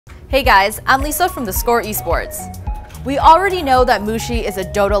Hey guys, I'm Lisa from theScore eSports. We already know that Mushi is a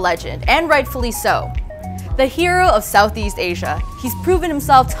Dota legend, and rightfully so. The hero of Southeast Asia, he's proven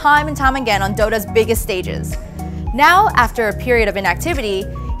himself time and time again on Dota's biggest stages. Now, after a period of inactivity,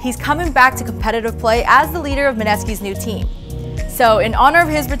 he's coming back to competitive play as the leader of Mineski's new team. So, in honor of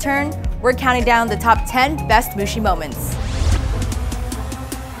his return, we're counting down the top 10 best Mushi moments.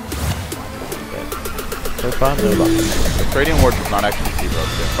 So far, no luck. The Trading Ward does not actually see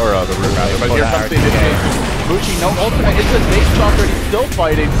Roasted, or the root rather, but here comes the initiation. Mushi, no ultimate, it's a base stalker, he's still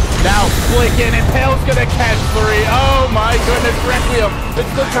fighting. Now, flick in, and Tail's gonna catch 3. Oh my goodness, Requiem.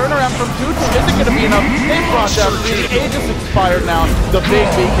 It's the turnaround from 2-2, isn't gonna be enough. They brought down 3, the Aegis expired now. The big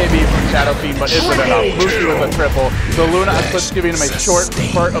BKB from Shadow Fiend, but isn't enough. Mushi with a triple. The Luna Eclipse giving him a short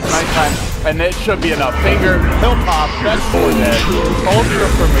spurt of nighttime, and it should be enough. Finger, he'll pop, that's 4 dead. Ultra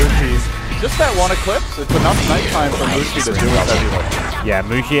for Mushi. Just that one Eclipse, it's enough nighttime for Mushi to do it everywhere. Yeah,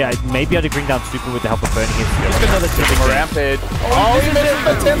 Mushi may be able to bring down Super with the help of burning his skill. He's another Timber Rampage. Oh, he misses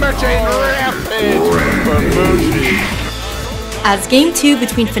the Timber Chain Rampage for Mushi. As Game 2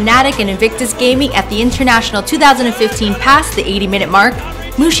 between Fnatic and Invictus Gaming at the International 2015 passed the 80-minute mark,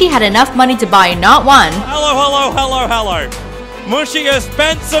 Mushi had enough money to buy not one. Hello. Mushi has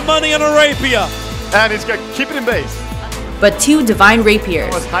spent some money on a rapier. And he's going to keep it in base. But 2 divine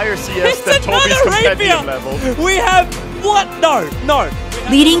rapiers. Higher CS than Toby's compendium level. We have what? No.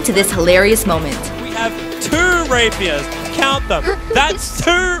 Leading to this hilarious moment. We have 2 rapiers. Count them. That's 2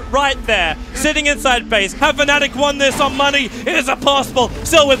 right there. Sitting inside base. Have Fnatic won this on money? Is it possible?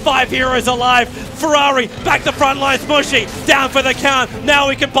 Still with 5 heroes alive. Ferrari back to front lines. Mushi down for the count. Now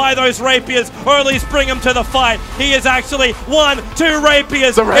we can buy those rapiers, or at least bring him to the fight. He is actually 1-2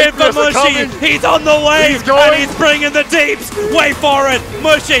 rapiers in for Mushi. He's on the way, and he's bringing the deeps. Wait for it.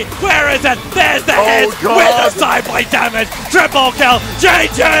 Mushi, where is it? There's the head with the side-blade damage. Triple kill.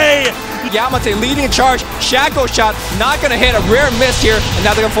 GG! Yamate leading charge, Shaco shot, not gonna hit, a rare miss here, and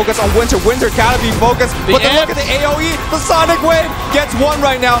now they're gonna focus on Winter. Winter gotta be focused, but then look at the AoE, the Sonic Wave gets 1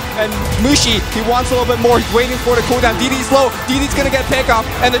 right now, and Mushi, he wants a little bit more, he's waiting for the cooldown. DD's low, DD's gonna get pick off,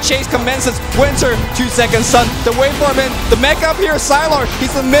 and the chase commences. Winter, 2 seconds stun, the wave for him in, the mech up here, Sylar,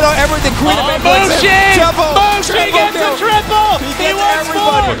 he's in the middle of everything, Queen of Endpoints, Mushi gets a triple! He wants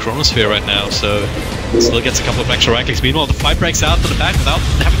everybody! Chronosphere right now, so still gets a couple of extra right clicks. Meanwhile, the fight breaks out to the back without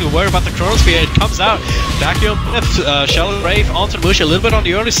having to worry about the Chronosphere. It comes out. Vacuum with Shallow Rave onto Mushi, a little bit on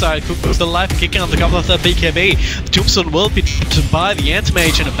the early side. Kuku's still alive, kicking on the couple of the BKB. Tombstone will be to buy the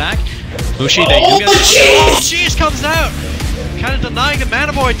Anti-Mage in the back. Mushi, they do get the cheese comes out. Kind of denying the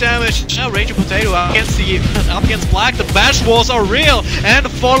Mana Void damage. Now Raging Potato up against Black. The bash walls are real, and the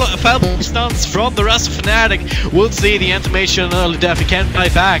fall stunts from the rest of Fnatic. We'll see the animation early death. He can't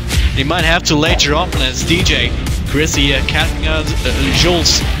fight back. He might have to later on as DJ Chrissy catching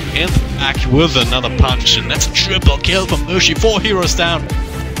Jules in the back with another punch, and that's a triple kill from Mushi. 4 heroes down.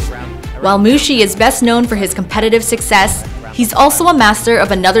 While Mushi is best known for his competitive success, he's also a master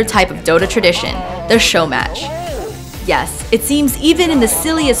of another type of Dota tradition, the show match. Yes, it seems even in the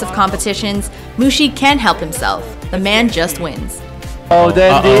silliest of competitions, Mushi can't help himself. The man just wins. Oh,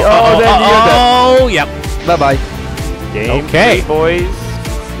 Dandy. Oh, yep. Bye-bye. Game okay, 3, boys.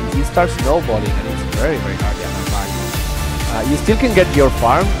 He starts snowballing, and it's very hard. Yeah, you still can get your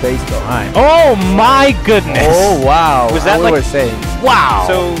farm based on. Oh my goodness! Oh wow! Was that we like were saying? Wow!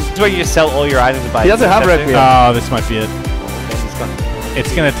 So this is where you just sell all your items and buy. He doesn't have Requiem. Oh, this might be it.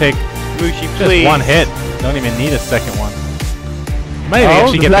 It's gonna take Mushi, please. Just 1 hit. Don't even need a second one. Might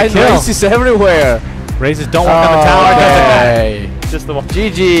actually get the kill. Races everywhere. Races don't work on the tower. Okay. Just the one.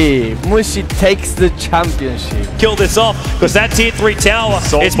 GG. Mushi takes the championship. Kill this off, because that tier 3 tower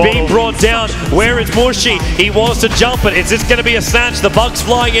is being brought down. Where is Mushi? He wants to jump it. Is this going to be a snatch? The Bugs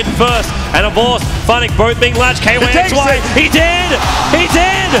flying in first, and of course, Fnatic both being latched. KYXY, he did! He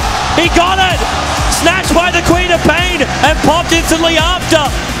did! He got it! Snatched by the Queen of Pain and popped instantly after.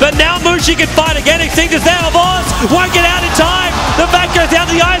 But now Mushi can fight again. Extinct is there. Avance won't get out in time. The back goes down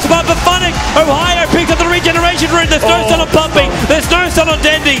to the ice spot, but Fnatic, Ohio picks up the regeneration rune. There's no stun on Puppy. There's no stun on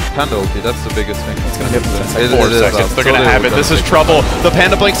Dendy. Panda ulti, that's the biggest thing. It's going to be 4 seconds. They're going to have it. This is trouble. The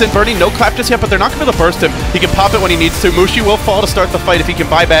Panda blinks in. Birdie, no clap just yet, but they're not going to be able to burst him. He can pop it when he needs to. Mushi will fall to start the fight. If he can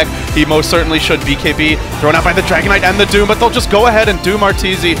buy back, he most certainly should. BKB thrown out by the Dragonite and the Doom, but they'll just go ahead and Doom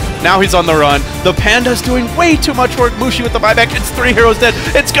Arteezy. Now he's on the run. The Panda's doing way too much work. Mushi with the buyback. It's 3 heroes dead.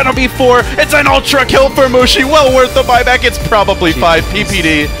 It's going to be 4. It's an ultra kill for Mushi. Well worth the buyback. It's probably 5.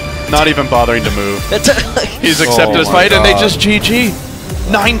 PPD not even bothering to move. He's accepted his fight, and they just GG.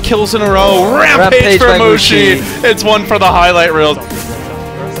 9 kills in a row. Rampage for Mushi. It's one for the highlight reel.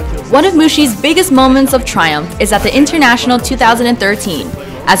 One of Mushi's biggest moments of triumph is at the International 2013,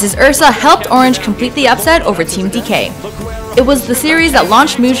 as his Ursa helped Orange complete the upset over Team DK. It was the series that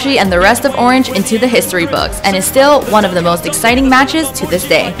launched Mushi and the rest of Orange into the history books, and is still one of the most exciting matches to this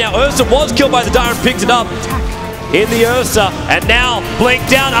day. Now Ursa was killed by the Dire and picked it up in the Ursa, and now blink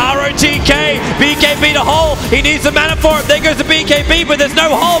down ROTK, BKB to hole, he needs the mana for it, there goes the BKB, but there's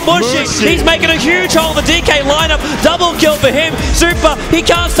no hole. Mushi, he's making a huge hole in the DK lineup, double kill for him. Super, he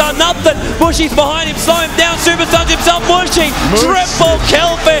can't start nothing, Mushi's behind him, slow him down, Super stuns himself, Mushi, triple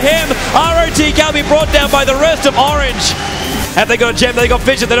kill for him. ROTK will be brought down by the rest of Orange. Have they got a gem? They got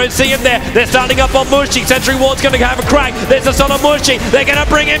Vision. They don't see him there. They're starting up on Mushi. Sentry Ward's going to have a crack. There's a son of Mushi. They're going to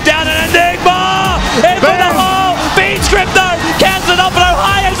bring him down. And Enigma! In for the hole! Bean script though! Cancels it off, but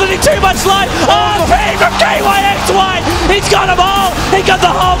Ohio's losing too much life. RP from KYXY! He's got them all! He got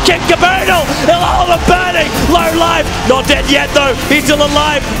the whole kick caboodle! He'll hold him burning! Low life! Not dead yet though. He's still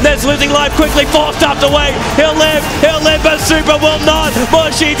alive. Ned's losing life quickly. Forced up away. He'll live, but Super will not.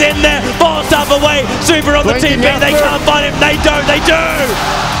 Mushi's in there. Forced up away. Super on the TP. They can't find him. They do!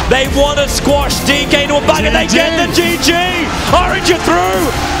 They want to squash DK to a bug and they get the GG! Orange are through!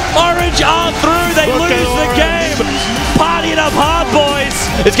 Orange are through! They lose the game! Partying up hard, boys!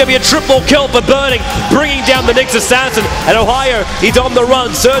 It's going to be a triple kill for Burning, bringing down the Nyx Assassin. And Ohio, he's on the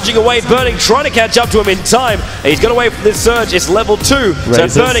run, surging away. Burning, trying to catch up to him in time. And he's got away from this surge. It's level 2. So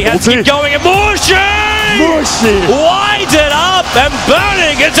Burning has to keep going. And Mushi! Winds it up! And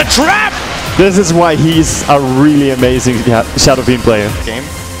Burning, it's a trap! This is why he's a really amazing Shadow Fiend player.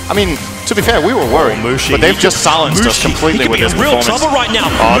 I mean, to be fair, we were worried, but they've just silenced us completely with this performance. He could be in real trouble right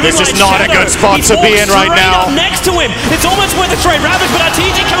now. Oh, this is not a good spot to be in right now. Next to him, it's almost worth a trade Ravage, but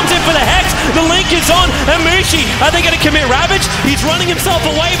Arteezy comes in for the Hex. The link is on, and Mushi, are they going to commit Ravage? He's running himself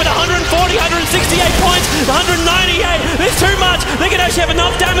away, but 140, 168 points, 198. There's too much. They're going to actually have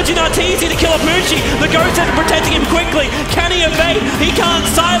enough damage in Arteezy to kill off Mushi. The Ghost is protecting him quickly. Can he evade? He can't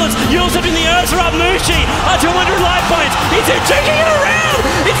silence. Yule's in the Ursa up Mushi. 200 life points. He's taking it around.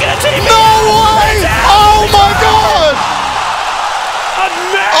 He's going to team No way! Oh my god!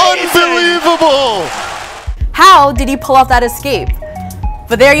 Amazing! Unbelievable! How did he pull off that escape?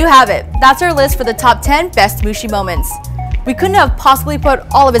 But there you have it. That's our list for the top 10 best Mushi moments. We couldn't have possibly put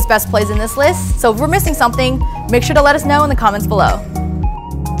all of his best plays in this list, so if we're missing something, make sure to let us know in the comments below.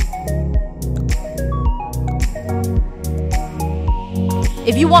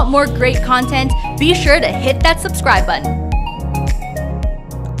 If you want more great content, be sure to hit that subscribe button.